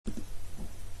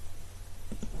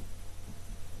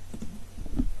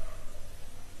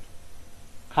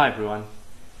Hi everyone.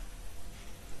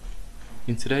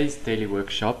 In today's daily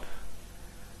workshop,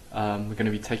 we're going to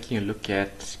be taking a look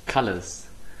at colors.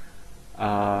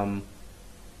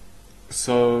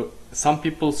 So some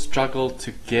people struggle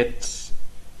to get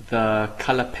the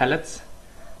color palette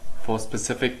for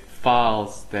specific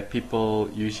files that people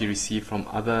usually receive from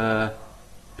other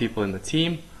people in the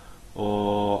team,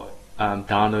 or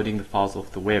downloading the files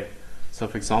off the web. So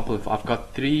for example, if I've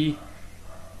got three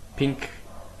pink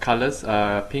colors,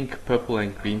 pink, purple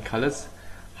and green colors,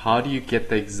 how do you get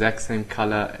the exact same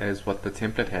color as what the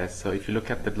template has? So if you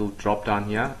look at the little drop down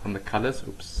here on the colors,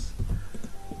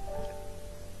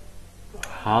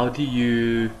 how do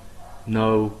you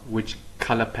know which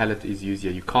color palette is used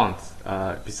here? You can't,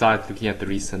 besides looking at the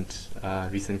recent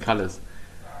colors.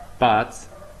 But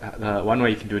one way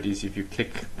you can do it is if you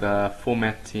click the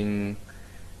formatting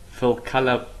fill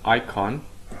color icon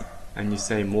and you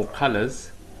say more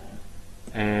colors,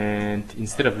 and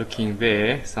instead of looking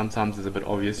there, sometimes it's a bit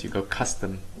obvious, you go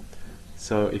custom.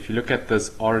 So if you look at this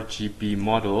RGB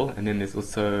model, and then there's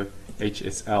also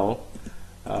HSL,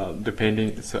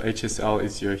 so HSL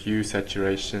is your hue,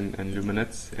 saturation and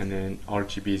luminance, and then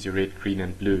RGB is your red, green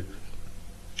and blue.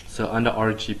 So under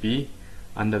RGB,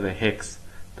 under the hex,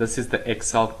 this is the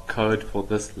Excel code for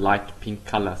this light pink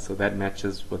color, so that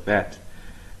matches with that.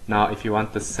 Now if you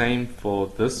want the same for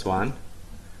this one,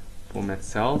 format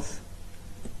cells,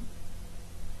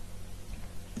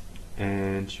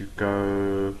 and you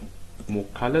go more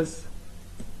colors,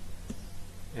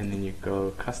 and then you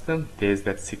go custom, there's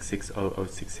that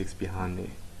 660066 behind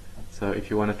there. So if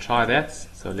you want to try that,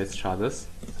 so let's try this.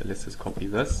 So let's just copy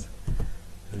this,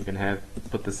 and we can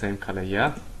put the same color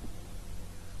here,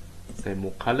 say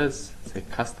more colors, say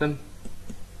custom,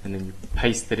 and then you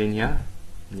paste it in here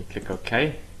and you click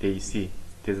OK. There you see,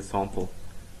 there's a sample.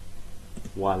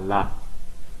 Voila,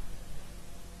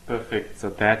 perfect.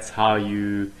 So that's how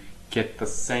you get the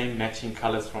same matching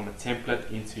colors from a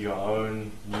template into your own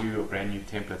new or brand new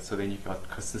template, so then you've got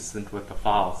consistent with the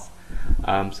files.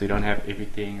 So you don't have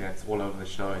everything that's all over the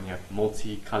show and you have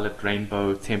multi-colored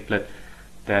rainbow template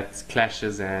that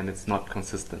clashes and it's not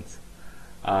consistent.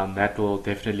 That will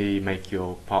definitely make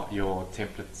your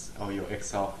templates or your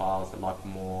Excel files a lot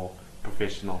more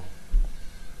professional.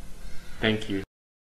 Thank you.